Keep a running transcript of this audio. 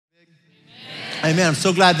Amen. I'm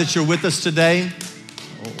so glad that you're with us today.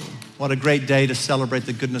 What a great day to celebrate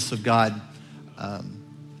the goodness of God.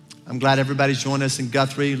 I'm glad everybody's joining us in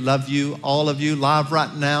Guthrie. Love you, all of you, live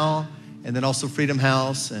right now, and then also Freedom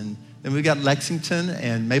House. And then we got Lexington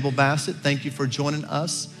and Mabel Bassett. Thank you for joining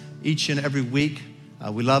us each and every week.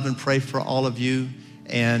 We love and pray for all of you.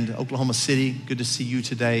 And Oklahoma City, good to see you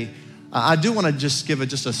today. I do want to just give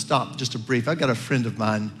just a brief. I've got a friend of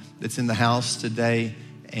mine that's in the house today,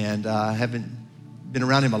 and I haven't been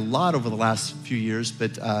around him a lot over the last few years,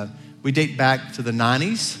 but we date back to the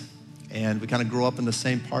 90s, and we kind of grew up in the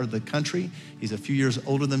same part of the country. He's a few years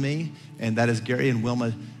older than me, and that is Gary and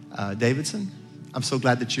Wilma Davidson. I'm so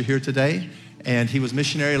glad that you're here today. And he was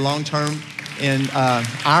missionary long-term in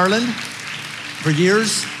Ireland for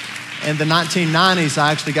years. In the 1990s,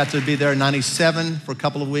 I actually got to be there in 97 for a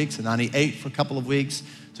couple of weeks, and 98 for a couple of weeks.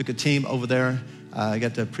 Took a team over there. I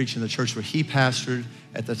got to preach in the church where he pastored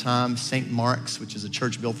at the time, St. Mark's, which is a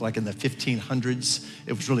church built like in the 1500s.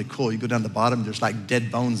 It was really cool. You go down the bottom, there's like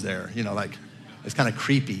dead bones there. You know, like it's kind of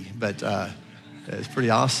creepy, but it's pretty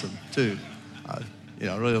awesome too. I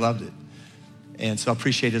really loved it. And so I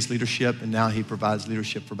appreciate his leadership, and now he provides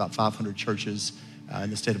leadership for about 500 churches in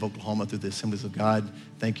the state of Oklahoma through the Assemblies of God.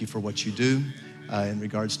 Thank you for what you do in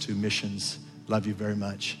regards to missions. Love you very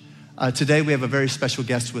much. Today we have a very special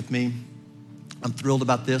guest with me. I'm thrilled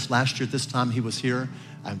about this. Last year at this time he was here.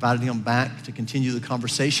 I invited him back to continue the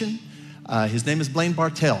conversation. His name is Blaine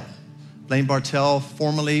Bartell. Blaine Bartell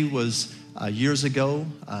formerly was years ago,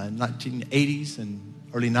 1980s and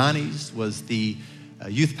early 90s, was the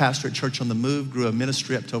youth pastor at Church on the Move, grew a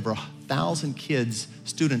ministry up to over 1,000 kids,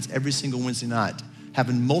 students every single Wednesday night,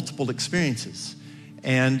 having multiple experiences.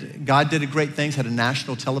 And God did great things, had a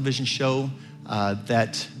national television show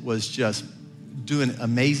that was just doing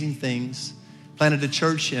amazing things. Planted a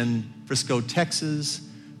church in Frisco, Texas,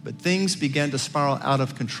 but things began to spiral out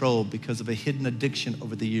of control because of a hidden addiction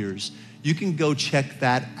over the years. You can go check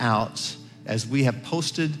that out as we have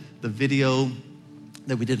posted the video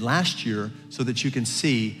that we did last year so that you can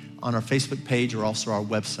see on our Facebook page or also our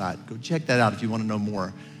website. Go check that out if you want to know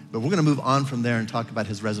more. But we're going to move on from there and talk about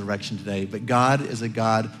his resurrection today. But God is a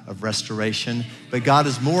God of restoration. But God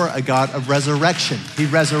is more a God of resurrection. He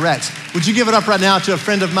resurrects. Would you give it up right now to a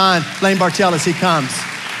friend of mine, Blaine Bartell, as he comes.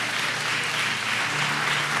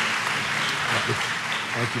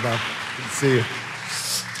 Thank you, Bob. Good to see you.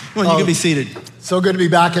 Come on, you can be seated. So good to be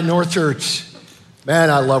back at North Church. Man,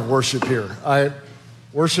 I love worship here.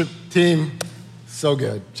 Worship team, so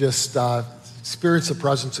good. Just experience the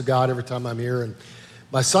presence of God every time I'm here. And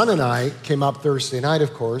my son and I came up Thursday night,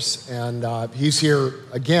 of course, and he's here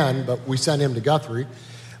again, but we sent him to Guthrie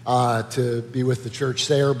to be with the church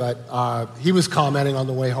there. But he was commenting on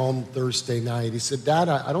the way home Thursday night. He said, Dad,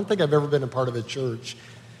 I don't think I've ever been a part of a church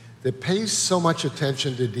that pays so much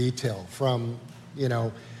attention to detail, from,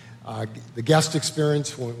 the guest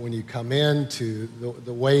experience when you come in to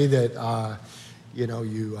the way that,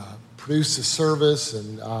 you produce the service,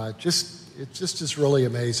 and it just is really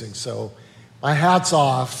amazing. So my hat's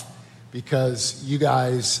off, because you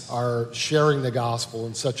guys are sharing the gospel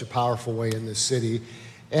in such a powerful way in this city.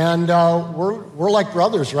 And we're like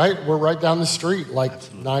brothers, right? We're right down the street, like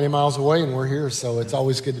Absolutely. 90 miles away, and we're here. So it's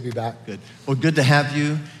always good to be back. Good. Well, good to have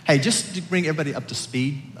you. Hey, just to bring everybody up to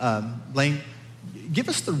speed, Blaine, give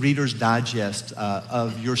us the Reader's Digest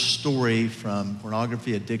of your story from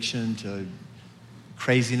pornography addiction to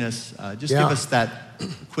craziness. Give us that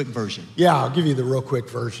quick version. Yeah, I'll give you the real quick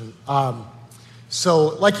version.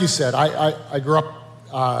 So like you said, I grew up,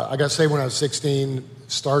 I got saved when I was 16,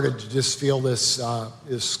 started to just feel this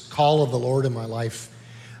call of the Lord in my life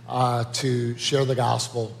to share the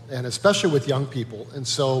gospel, and especially with young people. And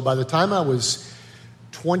so by the time I was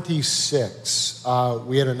 26,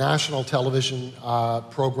 we had a national television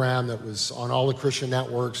program that was on all the Christian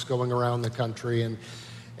networks going around the country.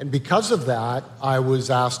 And because of that, I was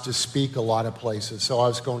asked to speak a lot of places. So I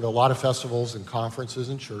was going to a lot of festivals and conferences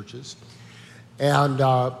and churches. And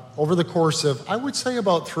over the course of, I would say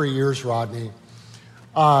about 3 years, Rodney,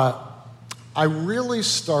 I really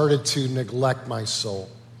started to neglect my soul.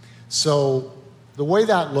 So the way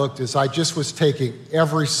that looked is I just was taking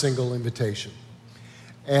every single invitation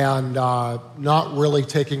and not really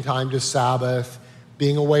taking time to Sabbath,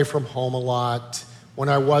 being away from home a lot. When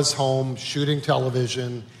I was home, shooting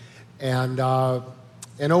television, and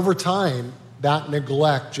over time, that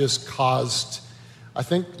neglect just caused, I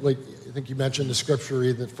think you mentioned the scripture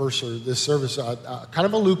in the first or this service, kind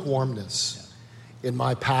of a lukewarmness in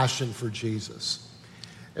my passion for Jesus.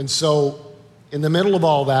 And so, in the middle of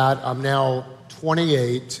all that, I'm now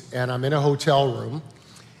 28, and I'm in a hotel room,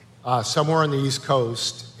 somewhere on the East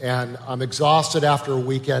Coast, and I'm exhausted after a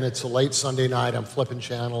weekend. It's a late Sunday night. I'm flipping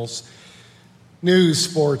channels. News,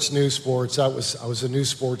 sports. I was a news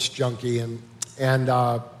sports junkie, and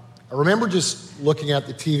I remember just looking at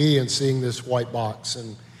the TV and seeing this white box,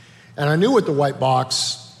 and I knew what the white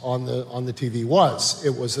box on the TV was.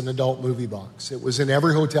 It was an adult movie box. It was in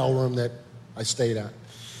every hotel room that I stayed at,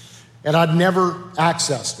 and I'd never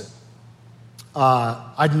accessed it.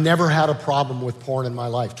 I'd never had a problem with porn in my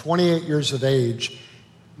life. 28 years of age,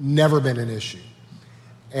 never been an issue.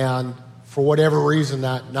 And for whatever reason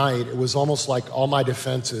that night, it was almost like all my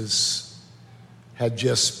defenses had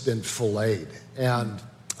just been filleted. And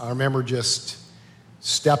I remember just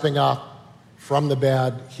stepping up from the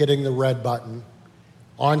bed, hitting the red button.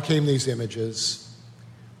 On came these images,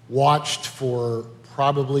 watched for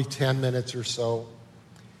probably 10 minutes or so,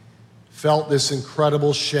 felt this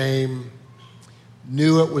incredible shame,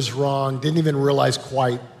 knew it was wrong, didn't even realize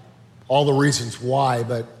quite all the reasons why,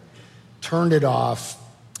 but turned it off.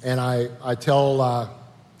 And I tell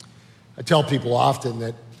people often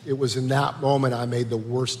that it was in that moment I made the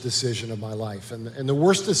worst decision of my life. And the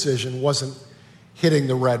worst decision wasn't hitting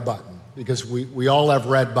the red button, because we all have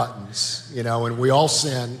red buttons, you know, and we all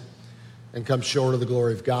sin and come short of the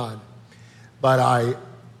glory of God. But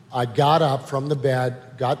I got up from the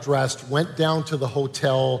bed, got dressed, went down to the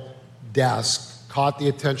hotel desk, caught the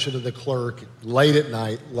attention of the clerk late at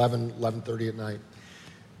night, 11:30 at night,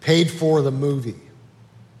 paid for the movie.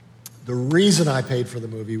 The reason I paid for the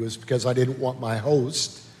movie was because I didn't want my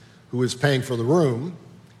host, who was paying for the room,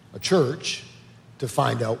 a church, to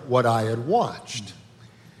find out what I had watched.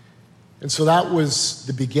 And so that was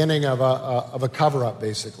the beginning of a cover-up,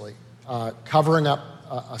 basically, covering up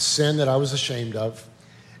a sin that I was ashamed of,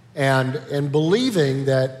 and believing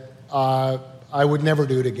that I would never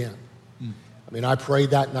do it again. I mean, I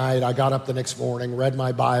prayed that night, I got up the next morning, read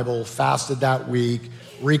my Bible, fasted that week,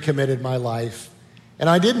 recommitted my life, and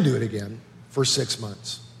I didn't do it again for 6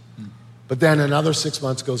 months. But then another 6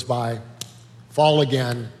 months goes by, fall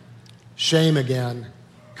again, shame again,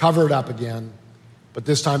 cover it up again, but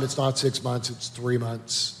this time it's not 6 months, it's 3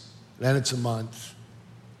 months, then it's a month,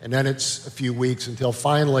 and then it's a few weeks, until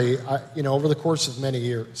finally, over the course of many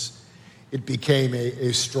years, it became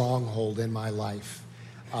a stronghold in my life.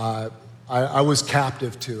 I was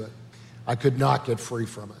captive to it. I could not get free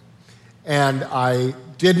from it. And I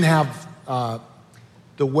didn't have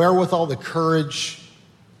the wherewithal, the courage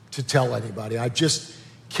to tell anybody. I just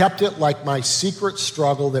kept it like my secret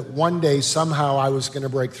struggle that one day somehow I was going to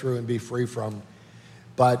break through and be free from.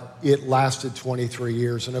 But it lasted 23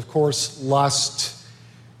 years. And of course, lust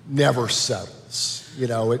never settles. You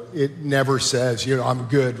know, it never says, I'm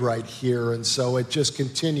good right here. And so it just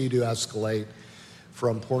continued to escalate,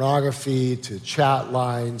 from pornography to chat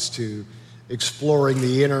lines to exploring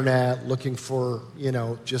the internet, looking for,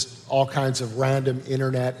 just all kinds of random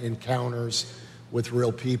internet encounters with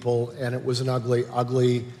real people. And it was an ugly,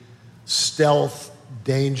 ugly, stealth,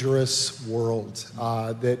 dangerous world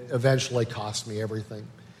that eventually cost me everything.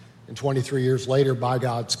 And 23 years later, by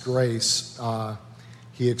God's grace,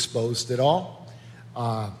 He exposed it all.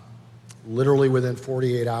 Literally within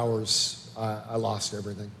 48 hours, I lost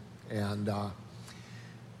everything.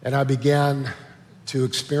 And I began to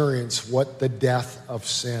experience what the death of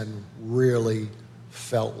sin really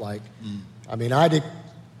felt like. I mean,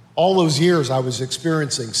 all those years I was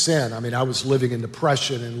experiencing sin. I mean, I was living in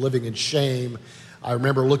depression and living in shame. I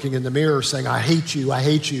remember looking in the mirror saying, I hate you, I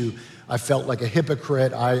hate you. I felt like a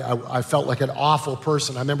hypocrite. I felt like an awful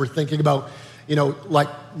person. I remember thinking about, like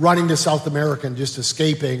running to South America and just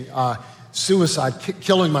escaping, suicide,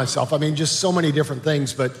 killing myself. I mean, just so many different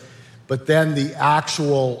things. But then the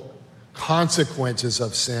actual consequences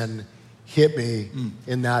of sin hit me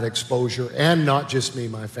in that exposure, and not just me,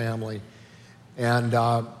 my family. And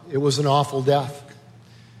it was an awful death.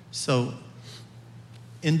 So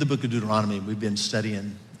in the book of Deuteronomy, we've been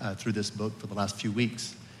studying through this book for the last few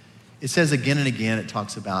weeks. It says again and again, it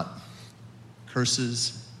talks about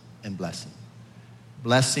curses and blessing.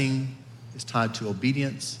 Blessing is tied to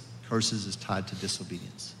obedience. Curses is tied to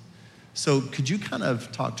disobedience. So could you kind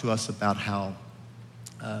of talk to us about how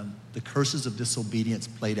the curses of disobedience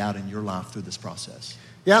played out in your life through this process?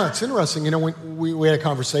 Yeah, it's interesting. We had a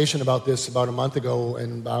conversation about this about a month ago,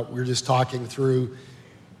 and we were just talking through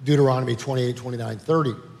Deuteronomy 28, 29,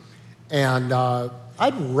 30. And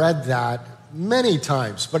I'd read that many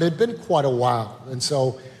times, but it had been quite a while. And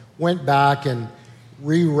so went back and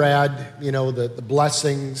reread, the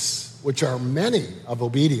blessings, which are many, of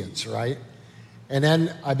obedience, right? And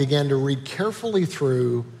then I began to read carefully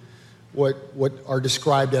through what are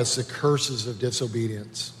described as the curses of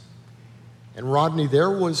disobedience. And Rodney,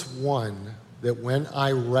 there was one that when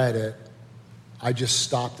I read it, I just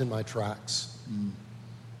stopped in my tracks.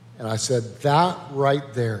 And I said, that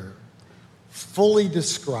right there fully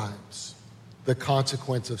describes the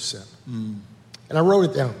consequence of sin. And I wrote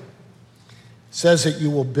it down. It says that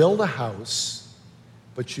you will build a house,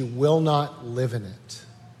 but you will not live in it.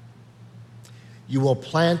 You will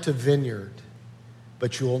plant a vineyard,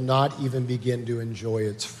 but you will not even begin to enjoy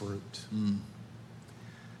its fruit.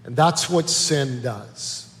 And that's what sin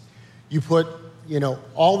does. You put,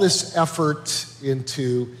 all this effort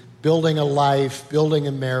into building a life, building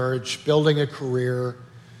a marriage, building a career,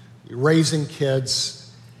 raising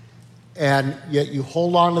kids, and yet you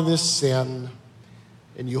hold on to this sin,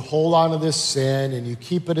 and you hold on to this sin, and you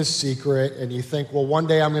keep it a secret, and you think, well, one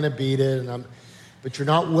day I'm going to beat it, but you're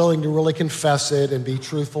not willing to really confess it and be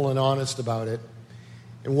truthful and honest about it.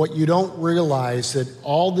 And what you don't realize that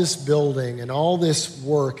all this building and all this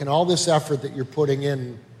work and all this effort that you're putting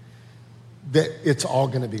in, that it's all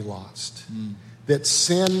going to be lost. That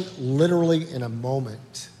sin literally in a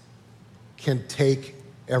moment can take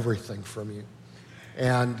everything from you.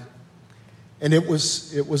 And it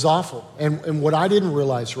was awful. And what I didn't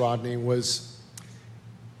realize, Rodney, was,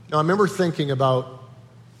 I remember thinking about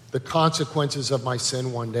the consequences of my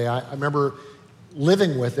sin one day. I remember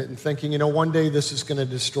living with it and thinking, one day this is going to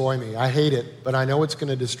destroy me. I hate it, but I know it's going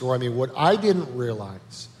to destroy me. What I didn't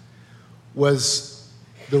realize was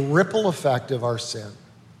the ripple effect of our sin,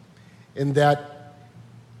 in that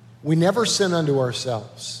we never sin unto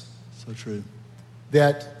ourselves. So true.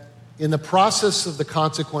 That in the process of the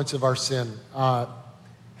consequence of our sin,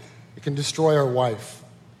 it can destroy our wife,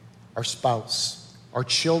 our spouse, our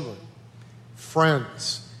children,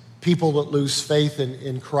 friends, people that lose faith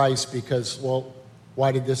in Christ because, well,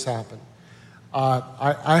 why did this happen?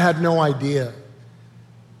 I had no idea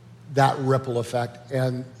that ripple effect.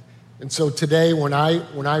 And so today, when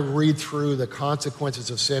I read through the consequences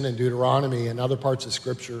of sin in Deuteronomy and other parts of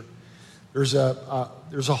Scripture, there's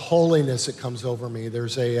a holiness that comes over me.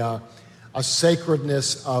 There's a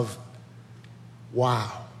sacredness of,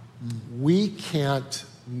 wow, we can't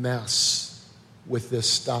mess with this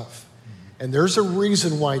stuff. And there's a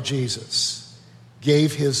reason why Jesus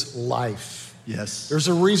gave his life. Yes. There's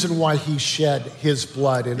a reason why he shed his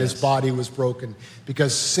blood and his body was broken.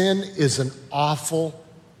 Because sin is an awful,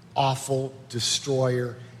 awful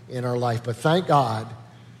destroyer in our life. But thank God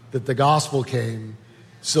that the gospel came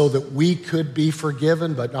so that we could be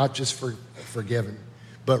forgiven, but not just forgiven,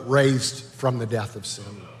 but raised from the death of sin.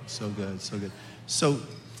 So good, so good. So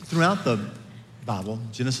throughout the Bible,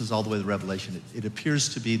 Genesis all the way to Revelation, it appears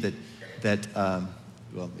to be that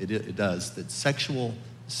it does, that sexual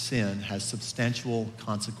sin has substantial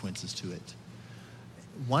consequences to it.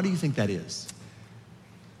 Why do you think that is?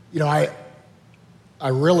 I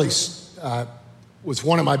really was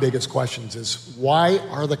one of my biggest questions is, why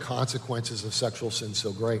are the consequences of sexual sin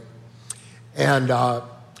so great? And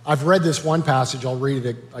I've read this one passage, I'll read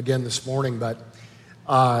it again this morning, but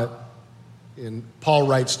Paul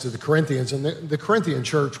writes to the Corinthians, and the Corinthian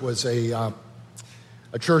church was a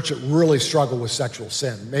church that really struggled with sexual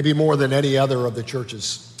sin, maybe more than any other of the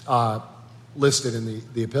churches listed in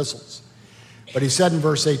the epistles. But he said in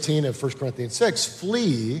verse 18 of 1 Corinthians 6,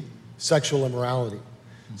 flee sexual immorality.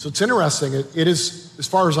 So it's interesting, it is, as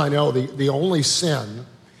far as I know, the only sin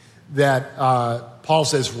that Paul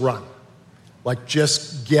says run. Like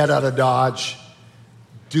just get out of Dodge,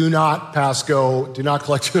 do not pass go, do not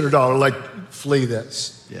collect $200, like flee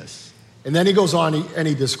this. Yes. And then he goes on and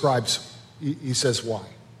he describes, he says why.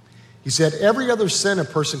 He said, every other sin a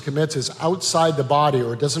person commits is outside the body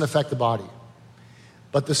or it doesn't affect the body.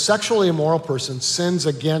 But the sexually immoral person sins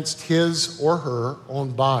against his or her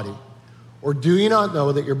own body. Or do you not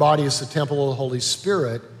know that your body is the temple of the Holy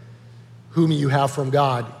Spirit, whom you have from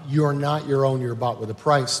God? You are not your own, you're bought with a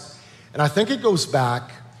price. And I think it goes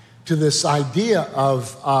back to this idea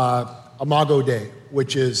of Imago Dei,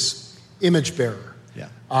 which is image bearer. Yeah.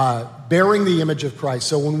 Bearing the image of Christ.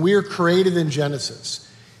 So when we are created in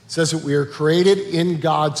Genesis, it says that we are created in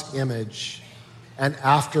God's image and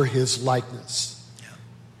after his likeness. Yeah.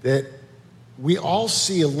 That we all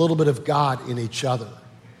see a little bit of God in each other.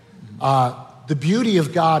 The beauty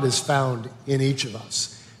of God is found in each of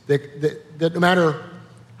us. That no matter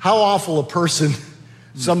how awful a person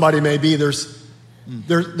somebody may be, there's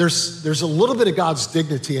a little bit of God's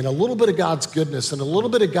dignity and a little bit of God's goodness and a little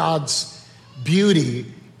bit of God's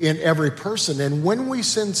beauty in every person. And when we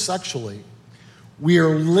sin sexually, we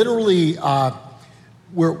are literally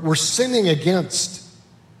we're sinning against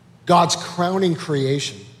God's crowning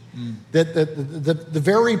creation. That the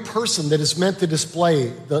very person that is meant to display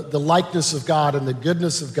the likeness of God and the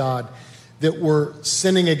goodness of God, that we're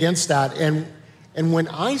sinning against that. And when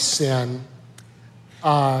I sin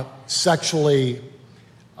sexually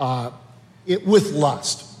with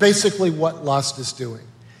lust, basically what lust is doing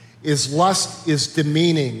is lust is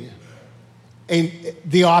demeaning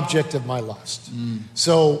the object of my lust.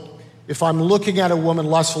 So if I'm looking at a woman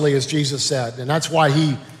lustfully, as Jesus said, and that's why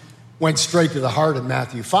he went straight to the heart in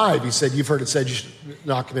Matthew 5. He said, you've heard it said you should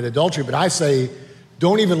not commit adultery, but I say,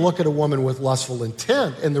 don't even look at a woman with lustful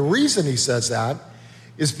intent. And the reason he says that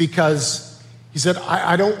is because he said,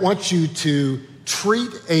 I don't want you to treat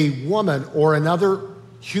a woman or another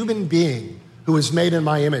human being who is made in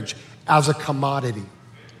my image as a commodity,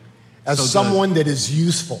 as someone that is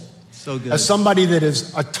useful, as somebody that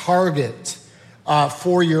is a target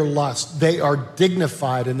for your lust. They are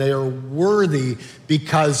dignified and they are worthy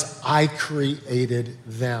because I created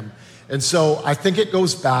them. And so I think it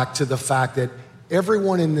goes back to the fact that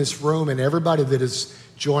everyone in this room and everybody that is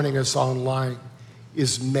joining us online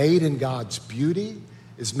is made in God's beauty,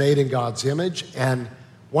 is made in God's image. And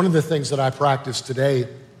one of the things that I practice today,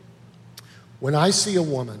 when I see a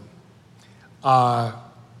woman, my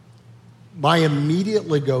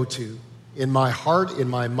immediately go-to in my heart, in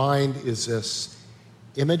my mind, is this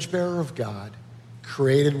image bearer of God,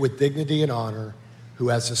 created with dignity and honor, who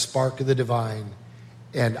has a spark of the divine,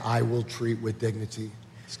 and I will treat with dignity.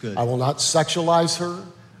 That's good. I will not sexualize her.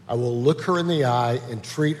 I will look her in the eye and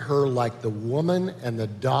treat her like the woman and the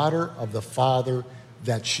daughter of the Father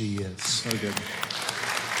that she is. So good.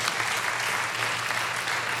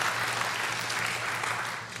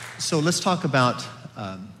 So let's talk about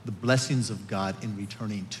the blessings of God in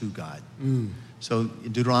returning to God. So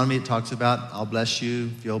in Deuteronomy, it talks about, I'll bless you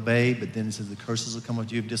if you obey, but then it says the curses will come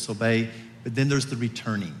with you if you disobey. But then there's the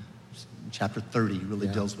returning. Chapter 30 really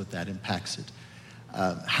deals with that, impacts it.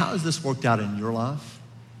 How has this worked out in your life?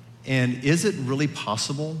 And is it really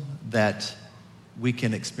possible that we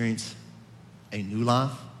can experience a new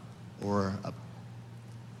life or a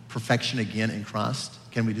perfection again in Christ?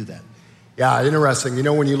 Can we do that? Yeah, interesting. You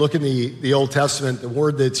know, when you look in the Old Testament, the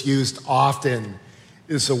word that's used often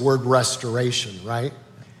is the word restoration, right?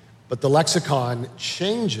 But the lexicon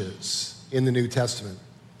changes in the New Testament.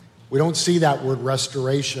 We don't see that word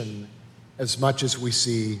restoration as much as we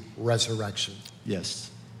see resurrection. Yes.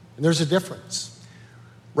 And there's a difference.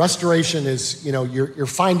 Restoration is, you know, you're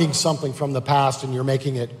finding something from the past and you're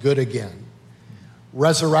making it good again.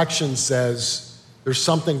 Resurrection says there's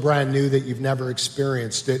something brand new that you've never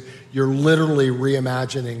experienced, that you're literally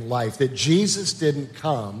reimagining life, that Jesus didn't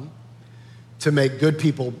come to make good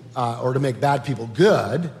people or to make bad people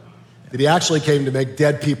good, that he actually came to make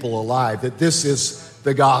dead people alive, that this is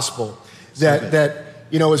the gospel. That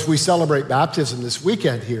you know, as we celebrate baptism this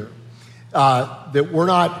weekend here, that we're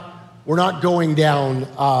not going down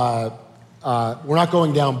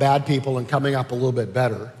bad people and coming up a little bit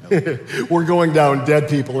better. Nope. We're going down dead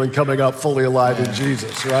people and coming up fully alive in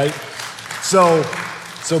Jesus, right? So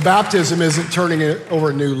baptism isn't turning it over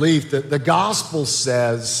a new leaf. The gospel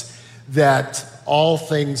says that all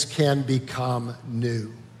things can become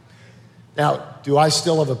new. Now, do I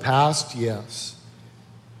still have a past? Yes.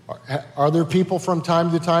 Are there people from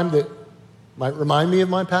time to time that might remind me of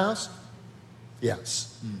my past?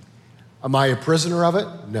 Yes. Am I a prisoner of it?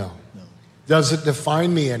 No. Does it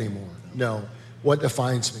define me anymore? No. What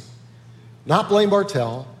defines me? Not Blaine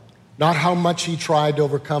Bartell, not how much he tried to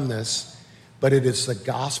overcome this, but it is the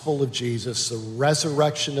gospel of Jesus, the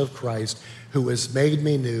resurrection of Christ, who has made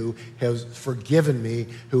me new, has forgiven me,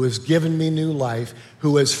 who has given me new life,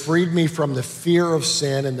 who has freed me from the fear of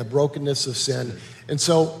sin and the brokenness of sin. And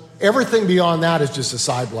so everything beyond that is just a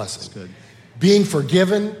side blessing. That's good. Being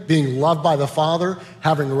forgiven, being loved by the Father,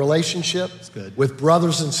 having a relationship with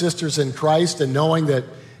brothers and sisters in Christ, and knowing that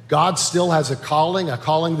God still has a calling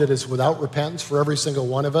that is without repentance for every single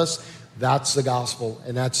one of us. That's the gospel,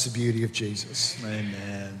 and that's the beauty of Jesus.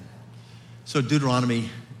 Amen. So Deuteronomy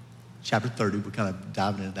chapter 30, we're kind of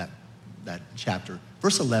diving into that chapter.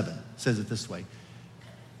 Verse 11 says it this way.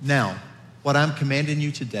 Now, what I'm commanding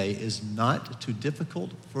you today is not too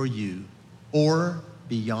difficult for you or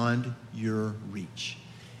beyond your reach.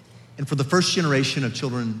 And for the first generation of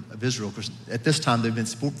children of Israel, because at this time they've been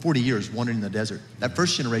 40 years wandering in the desert, that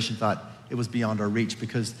first generation thought it was beyond our reach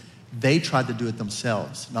because they tried to do it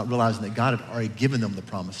themselves, not realizing that God had already given them the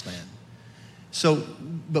promised land. So,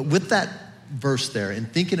 but with that verse there,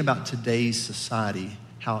 and thinking about today's society,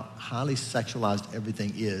 how highly sexualized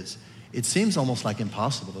everything is, it seems almost like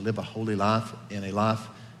impossible to live a holy life in a life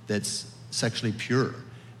that's sexually pure.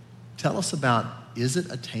 Tell us about, is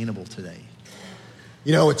it attainable today?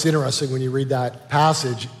 You know, it's interesting when you read that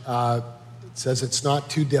passage, it says it's not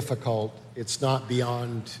too difficult, it's not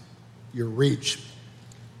beyond your reach.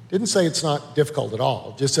 Didn't say it's not difficult at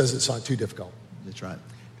all, just says it's not too difficult. That's right.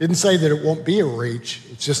 Didn't say that it won't be a reach,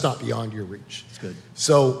 it's just not beyond your reach. It's good.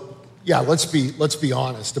 So, yeah, let's be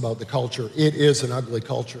honest about the culture. It is an ugly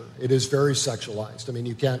culture. It is very sexualized. I mean,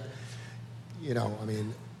 you can't,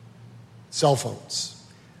 cell phones.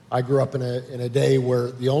 I grew up in a day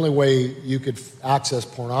where the only way you could access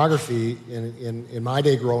pornography in my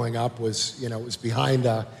day growing up was, it was behind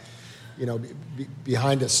a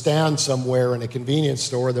stand somewhere in a convenience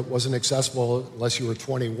store that wasn't accessible unless you were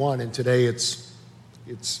 21. And today it's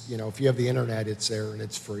if you have the internet, it's there and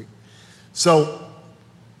it's free. So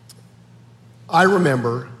I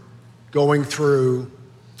remember going through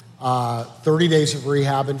 30 days of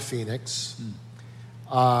rehab in Phoenix.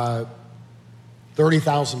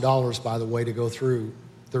 $30,000, by the way, to go through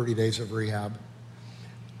 30 days of rehab.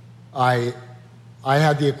 I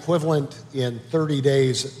had the equivalent in 30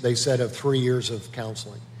 days, they said, of 3 years of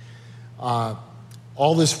counseling.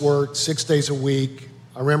 All this work, 6 days a week.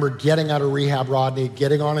 I remember getting out of rehab, Rodney,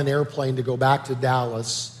 getting on an airplane to go back to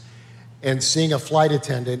Dallas and seeing a flight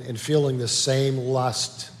attendant and feeling the same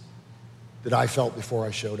lust that I felt before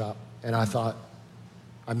I showed up. And I thought,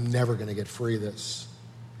 I'm never going to get free of this.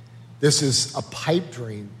 This is a pipe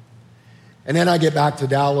dream. And then I get back to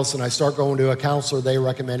Dallas and I start going to a counselor they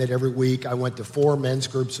recommended every week. I went to 4 men's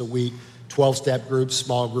groups a week, 12-step groups,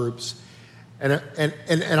 small groups. And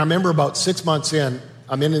I remember about 6 months in,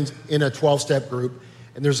 I'm in a 12-step group,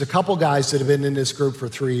 and there's a couple guys that have been in this group for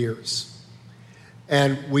 3 years.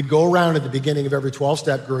 And we'd go around at the beginning of every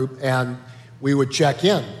 12-step group and we would check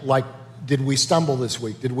in, like, did we stumble this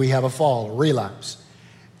week? Did we have a fall, a relapse?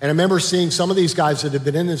 And I remember seeing some of these guys that had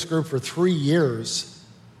been in this group for 3 years,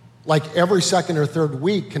 like every second or third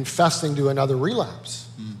week, confessing to another relapse.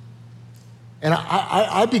 And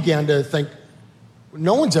I began to think,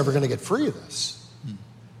 no one's ever going to get free of this.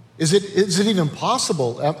 Is it even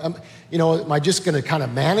possible? Am I just going to kind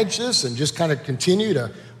of manage this and just kind of continue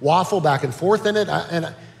to waffle back and forth in it?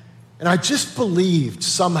 And I just believed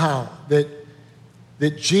somehow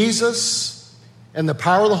that Jesus and the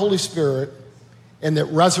power of the Holy Spirit and that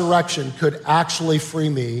resurrection could actually free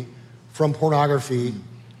me from pornography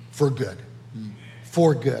for good.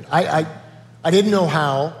 For good. I didn't know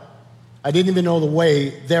how. I didn't even know the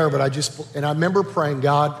way there, but I remember praying,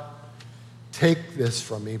 God, take this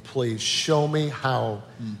from me, please. Show me how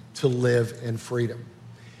to live in freedom.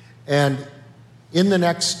 And in the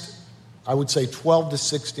next, I would say 12 to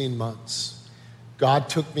 16 months, God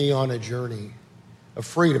took me on a journey of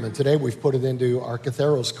freedom. And today we've put it into our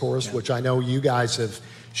Katharos course, which I know you guys have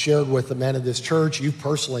shared with the men of this church. You've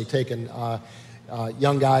personally taken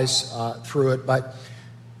young guys through it. But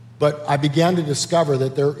I began to discover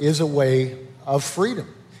that there is a way of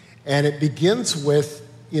freedom. And it begins with,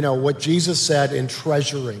 what Jesus said in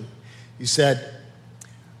treasuring. He said,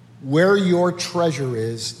 where your treasure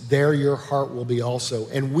is, there your heart will be also.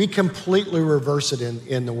 And we completely reverse it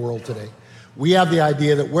in the world today. We have the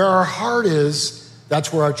idea that where our heart is,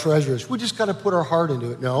 that's where our treasure is. We just got to put our heart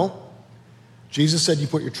into it. No. Jesus said you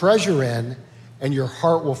put your treasure in and your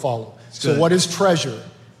heart will follow. So what is treasure?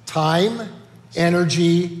 Time,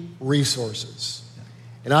 energy, resources.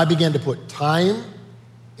 And I began to put time,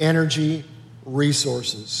 energy,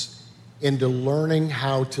 resources into learning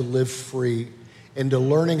how to live free, into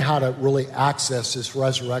learning how to really access this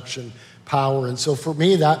resurrection power. And so for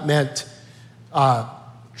me, that meant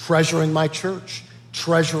treasuring my church,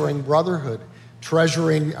 treasuring brotherhood,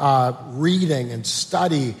 treasuring reading and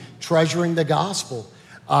study, treasuring the gospel,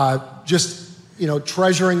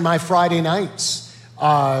 treasuring my Friday nights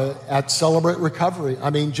at Celebrate Recovery.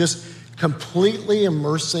 I mean, just completely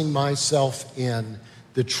immersing myself in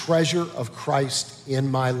the treasure of Christ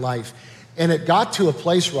in my life. And it got to a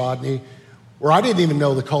place, Rodney, where I didn't even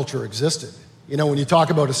know the culture existed. When you talk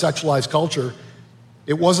about a sexualized culture,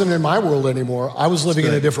 it wasn't in my world anymore. I was living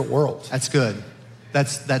in a different world. That's good.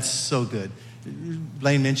 That's so good.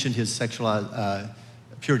 Blaine mentioned his sexual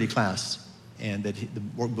purity class and that the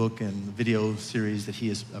workbook and the video series that he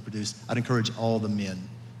has produced. I'd encourage all the men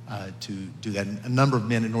to do that. And a number of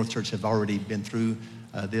men at North Church have already been through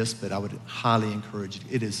this, but I would highly encourage it.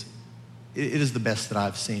 It is the best that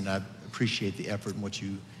I've seen. I appreciate the effort and what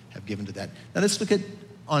you have given to that. Now let's look at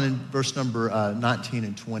in verse number 19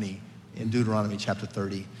 and 20 in Deuteronomy chapter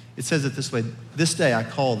 30. It says it this way: this day I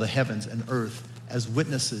call the heavens and earth as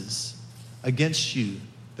witnesses against you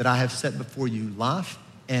that I have set before you life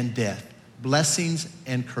and death, blessings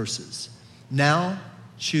and curses. Now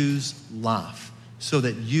choose life so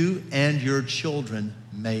that you and your children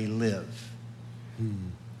may live.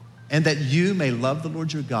 And that you may love the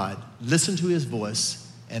Lord your God, listen to his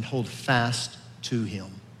voice, and hold fast to him.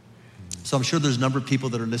 So I'm sure there's a number of people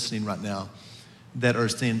that are listening right now that are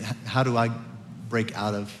saying, how do I break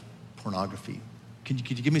out of pornography? Could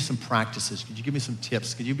you give me some practices? Could you give me some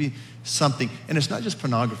tips? Could you be something? And it's not just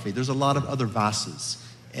pornography. There's a lot of other vices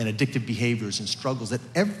and addictive behaviors and struggles that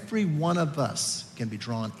every one of us can be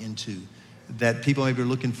drawn into, that people maybe are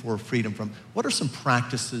looking for freedom from. What are some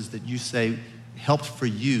practices that you say helped for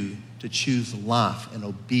you to choose life and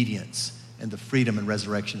obedience and the freedom and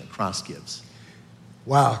resurrection that Christ gives?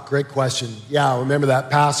 Wow, great question. Yeah, remember that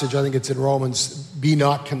passage, I think it's in Romans, be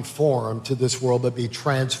not conformed to this world, but be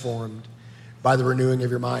transformed by the renewing of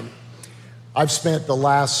your mind. I've spent the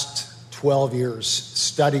last 12 years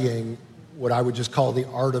studying what I would just call the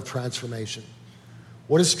art of transformation.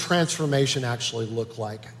 What does transformation actually look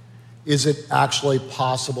like? Is it actually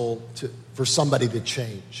possible for somebody to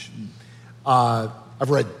change? I've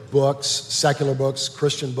read books, secular books,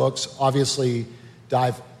 Christian books, obviously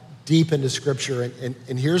dive deep into Scripture,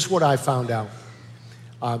 and here's what I found out.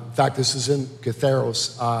 In fact, this is in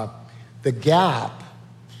Katharos. The gap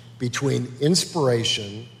between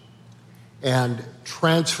inspiration and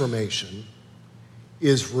transformation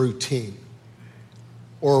is routine,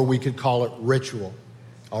 or we could call it ritual,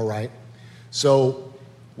 all right? So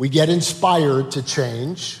we get inspired to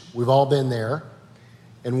change. We've all been there.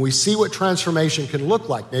 And we see what transformation can look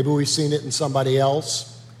like. Maybe we've seen it in somebody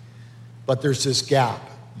else, but there's this gap.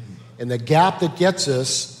 And the gap that gets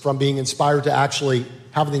us from being inspired to actually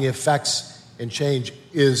having the effects and change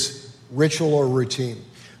is ritual or routine.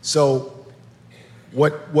 So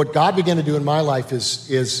what God began to do in my life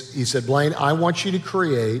is he said, Blaine, I want you to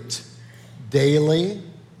create daily,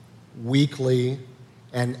 weekly,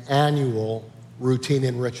 and annual routine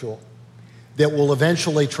and ritual that will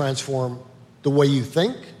eventually transform the way you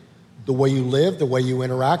think, the way you live, the way you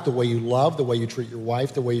interact, the way you love, the way you treat your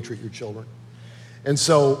wife, the way you treat your children. And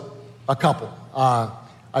so, a couple.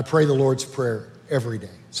 I pray the Lord's Prayer every day,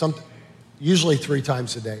 usually 3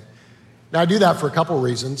 times a day. Now, I do that for a couple of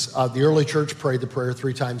reasons. The early church prayed the prayer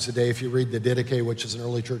 3 times a day, if you read the Didache, which is an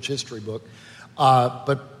early church history book.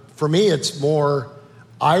 But for me, it's more,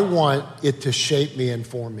 I want it to shape me and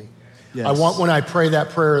form me. Yes. I want, when I pray that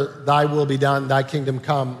prayer, thy will be done, thy kingdom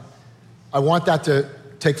come, I want that to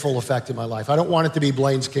take full effect in my life. I don't want it to be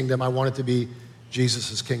Blaine's kingdom. I want it to be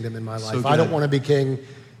Jesus' kingdom in my life. I don't want to be king.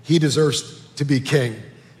 He deserves to be king.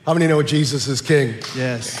 How many know Jesus is king?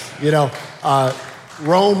 Yes. You know,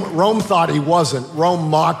 Rome thought he wasn't. Rome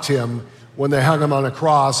mocked him when they hung him on a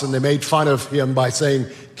cross, and they made fun of him by saying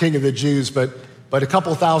king of the Jews. But a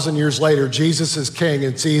couple thousand years later, Jesus is king,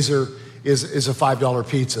 and Caesar is a $5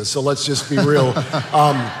 pizza. So let's just be real.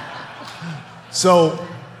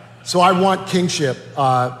 So I want kingship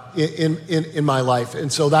in my life.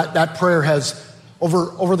 And so that prayer has,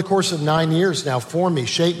 over the course of 9 years now, formed me,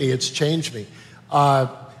 shaped me, it's changed me. I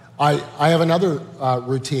have another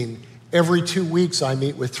routine. Every 2 weeks, I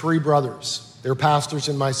meet with 3 brothers. They're pastors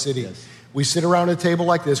in my city. Yes. We sit around a table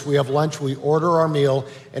like this, we have lunch, we order our meal,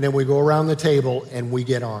 and then we go around the table and we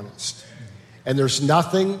get honest. And there's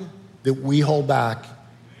nothing that we hold back.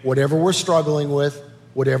 Whatever we're struggling with,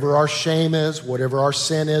 whatever our shame is, whatever our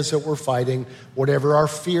sin is that we're fighting, whatever our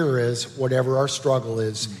fear is, whatever our struggle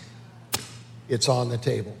is, it's on the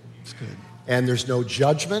table. It's good. And there's no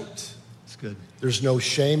judgment. It's good. There's no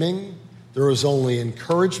shaming. There is only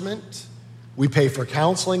encouragement. We pay for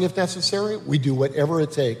counseling if necessary. We do whatever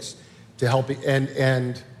it takes to help.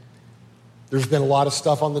 And there's been a lot of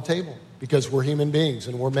stuff on the table because we're human beings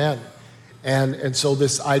and we're men. And so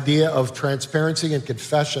this idea of transparency and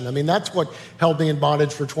confession, I mean, that's what held me in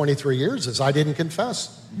bondage for 23 years is I didn't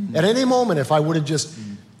confess. Mm-hmm. At any moment, if I would have just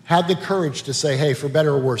had the courage to say, hey, for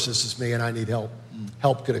better or worse, this is me and I need help,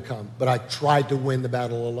 help could have come. But I tried to win the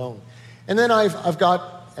battle alone. And then I've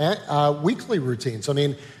got weekly routines. I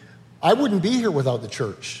mean, I wouldn't be here without the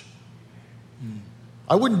church.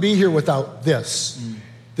 I wouldn't be here without this.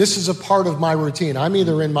 This is a part of my routine. I'm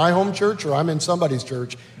either in my home church or I'm in somebody's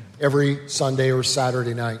church every Sunday or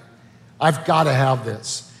Saturday night. I've got to have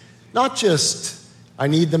this. Not just I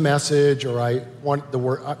need the message or I want the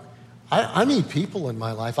word. I need people in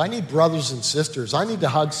my life. I need brothers and sisters. I need to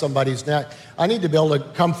hug somebody's neck. I need to be able to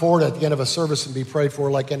come forward at the end of a service and be prayed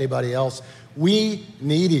for like anybody else. We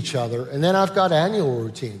need each other. And then I've got annual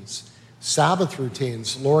routines, Sabbath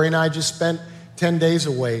routines. Lori and I just spent 10 days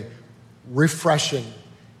away refreshing,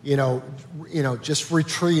 just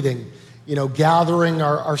retreating, gathering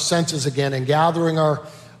our senses again and gathering our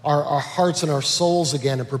hearts and our souls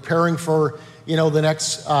again and preparing for, the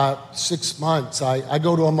next 6 months. I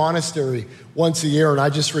go to a monastery once a year and I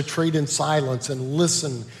just retreat in silence and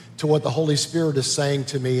listen to what the Holy Spirit is saying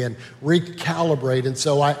to me and recalibrate. And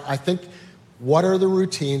so I think What are the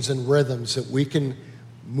routines and rhythms that we can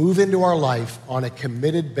move into our life on a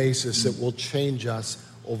committed basis that will change us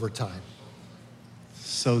over time?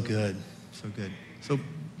 So good, so good. So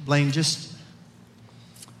Blaine,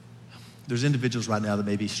 there's individuals right now that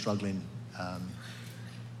may be struggling.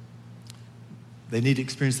 They need to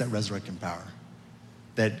experience that resurrecting power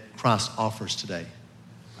that Christ offers today.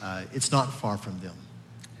 It's not far from them.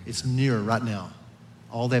 It's near right now.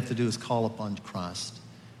 All they have to do is call upon Christ.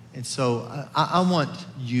 And so I want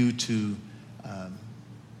you to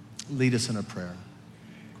lead us in a prayer.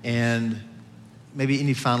 And maybe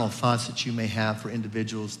any final thoughts that you may have for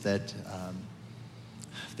individuals that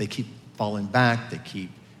they keep falling back,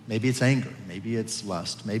 maybe it's anger, maybe it's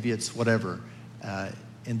lust, maybe it's whatever,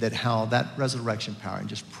 and that how that resurrection power, and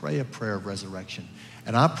just pray a prayer of resurrection.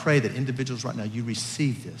 And I pray that individuals right now, you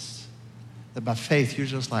receive this, that by faith, you're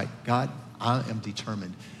just like, God, I am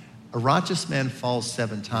determined. A righteous man falls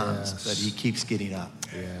 7 times, Yes. but he keeps getting up.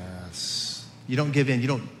 Yes. You don't give in, you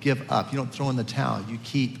don't give up, you don't throw in the towel, you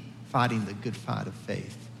keep fighting the good fight of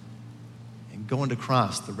faith and going to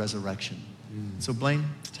Christ, the resurrection. So Blaine,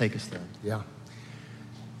 take us there. Yeah.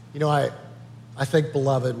 You know, I think,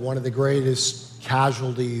 beloved, one of the greatest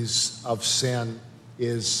casualties of sin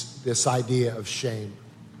is this idea of shame.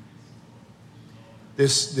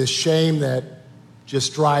 This shame that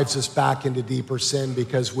just drives us back into deeper sin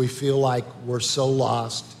because we feel like we're so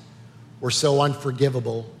lost, we're so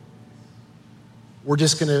unforgivable. We're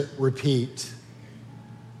just going to repeat.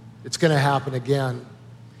 It's going to happen again.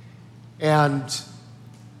 And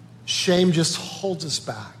shame just holds us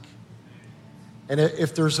back. And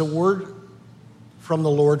if there's a word from the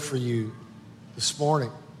Lord for you this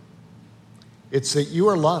morning, it's that you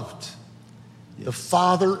are loved. Yes. The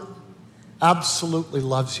Father absolutely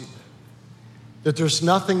loves you. That there's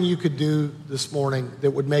nothing you could do this morning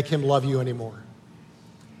that would make him love you anymore.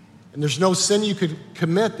 And there's no sin you could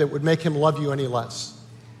commit that would make him love you any less.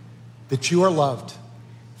 That you are loved.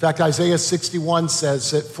 In fact, Isaiah 61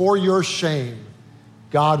 says that for your shame,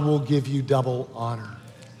 God will give you double honor.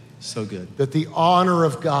 So good. That the honor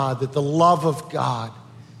of God, that the love of God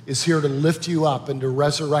is here to lift you up and to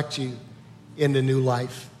resurrect you into new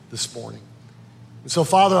life this morning. And so,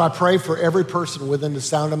 Father, I pray for every person within the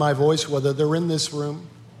sound of my voice, whether they're in this room,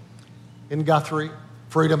 in Guthrie,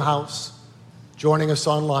 Freedom House, joining us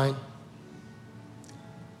online.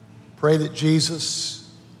 Pray that Jesus,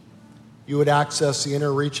 you would access the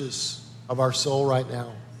inner reaches of our soul right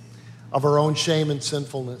now, of our own shame and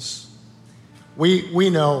sinfulness. We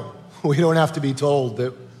know, we don't have to be told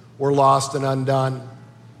that we're lost and undone,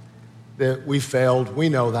 that we failed. We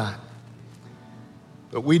know that.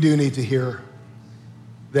 But we do need to hear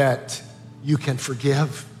that you can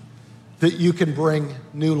forgive, that you can bring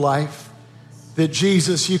new life, that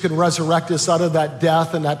Jesus, you can resurrect us out of that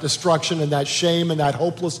death and that destruction and that shame and that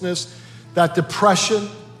hopelessness, that depression.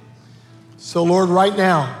 So Lord, right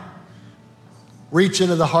now, reach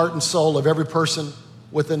into the heart and soul of every person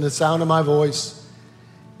within the sound of my voice.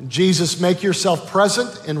 And Jesus, make yourself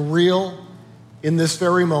present and real in this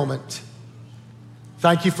very moment.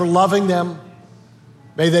 Thank you for loving them.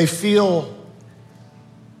 May they feel,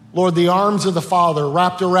 Lord, the arms of the Father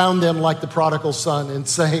wrapped around them like the prodigal son and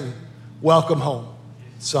saying, welcome home,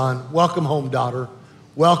 son. Welcome home, daughter.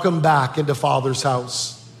 Welcome back into Father's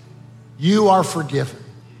house. You are forgiven.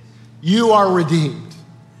 You are redeemed.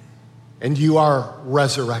 And you are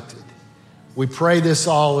resurrected. We pray this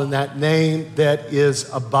all in that name that is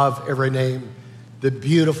above every name, the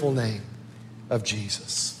beautiful name of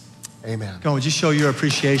Jesus. Amen. Come on, would you show your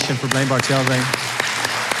appreciation for Blaine Bartell, Blaine?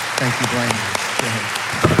 Thank you, Blaine. Go ahead.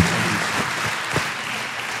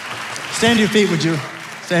 Stand to your feet, would you?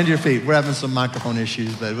 Stand to your feet. We're having some microphone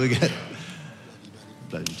issues, but we'll get.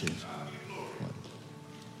 Love you too.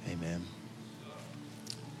 Amen.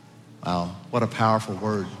 Wow, what a powerful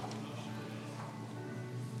word.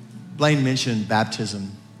 Blaine mentioned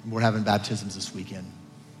baptism. We're having baptisms this weekend.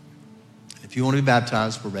 If you want to be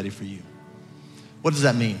baptized, we're ready for you. What does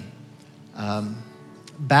that mean?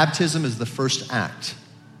 Baptism is the first act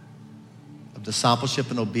of discipleship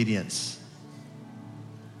and obedience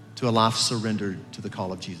to a life surrendered to the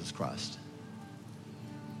call of Jesus Christ.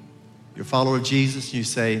 You're a follower of Jesus, and you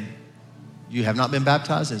say, you have not been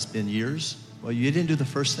baptized, it's been years. Well, you didn't do the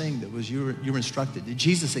first thing that was you were instructed.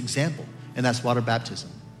 Jesus' example, and that's water baptism.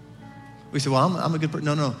 We say, well, I'm a good person.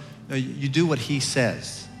 No, you do what he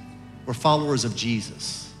says. We're followers of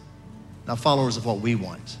Jesus, not followers of what we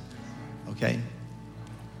want, okay?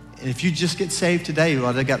 And if you just get saved today, do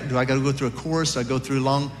I got to go through a course? Do I go through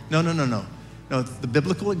long? No. No, the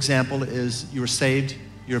biblical example is you were saved,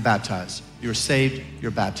 you're baptized. You're saved, you're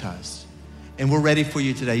baptized. and we're ready for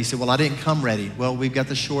you today. You say, well, I didn't come ready. Well, we've got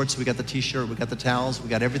the shorts, we got the t-shirt, we got the towels, we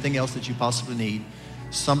got everything else that you possibly need.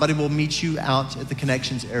 Somebody will meet you out at the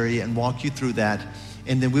connections area and walk you through that.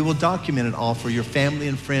 And then we will document it all for your family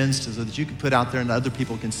and friends so that you can put out there and other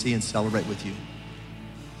people can see and celebrate with you.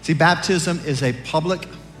 See, baptism is a public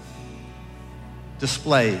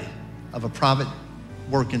display of a private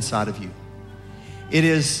work inside of you. It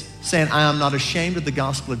is saying, I am not ashamed of the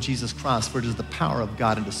gospel of Jesus Christ, for it is the power of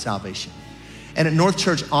God unto salvation. And at North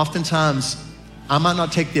Church, oftentimes, I might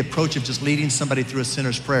not take the approach of just leading somebody through a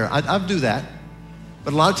sinner's prayer. I do that.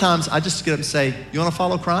 But a lot of times, I just get up and say, you want to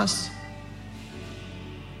follow Christ?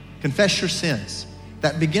 Confess your sins.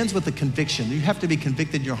 That begins with a conviction. You have to be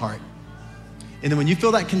convicted in your heart. And then when you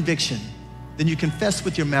feel that conviction, then you confess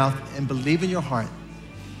with your mouth and believe in your heart,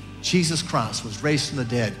 Jesus Christ was raised from the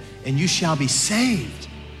dead, and you shall be saved.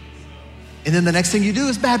 And then the next thing you do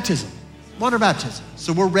is baptism, water baptism.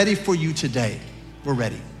 So we're ready for you today. We're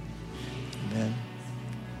ready. Amen.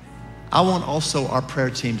 I want also our prayer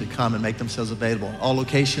team to come and make themselves available. All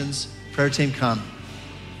locations, prayer team, come.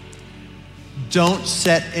 Don't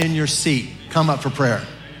sit in your seat. Come up for prayer.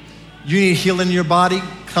 You need healing in your body,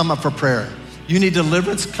 come up for prayer. You need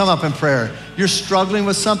deliverance, come up in prayer. You're struggling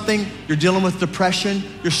with something, you're dealing with depression,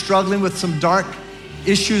 you're struggling with some dark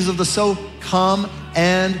issues of the soul, come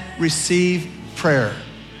and receive prayer.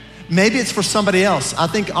 Maybe it's for somebody else. I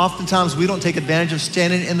think oftentimes we don't take advantage of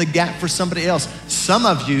standing in the gap for somebody else. Some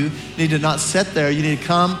of you need to not sit there. You need to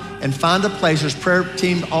come and find a place. There's prayer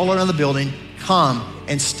teams all around the building. Come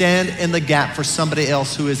and stand in the gap for somebody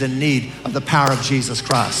else who is in need of the power of Jesus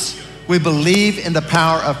Christ. We believe in the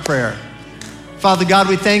power of prayer. Father God,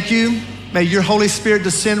 we thank you. May your Holy Spirit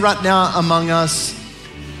descend right now among us.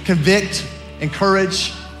 Convict,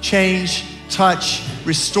 encourage, change, touch,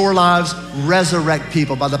 restore lives, resurrect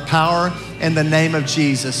people by the power and the name of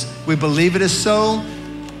Jesus. We believe it is so.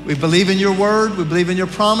 We believe in your word. We believe in your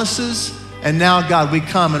promises. And now, God, we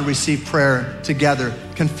come and receive prayer together,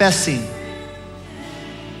 confessing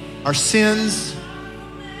our sins,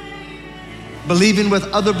 believing with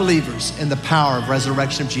other believers in the power of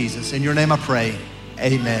resurrection of Jesus. In your name I pray,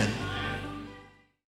 amen.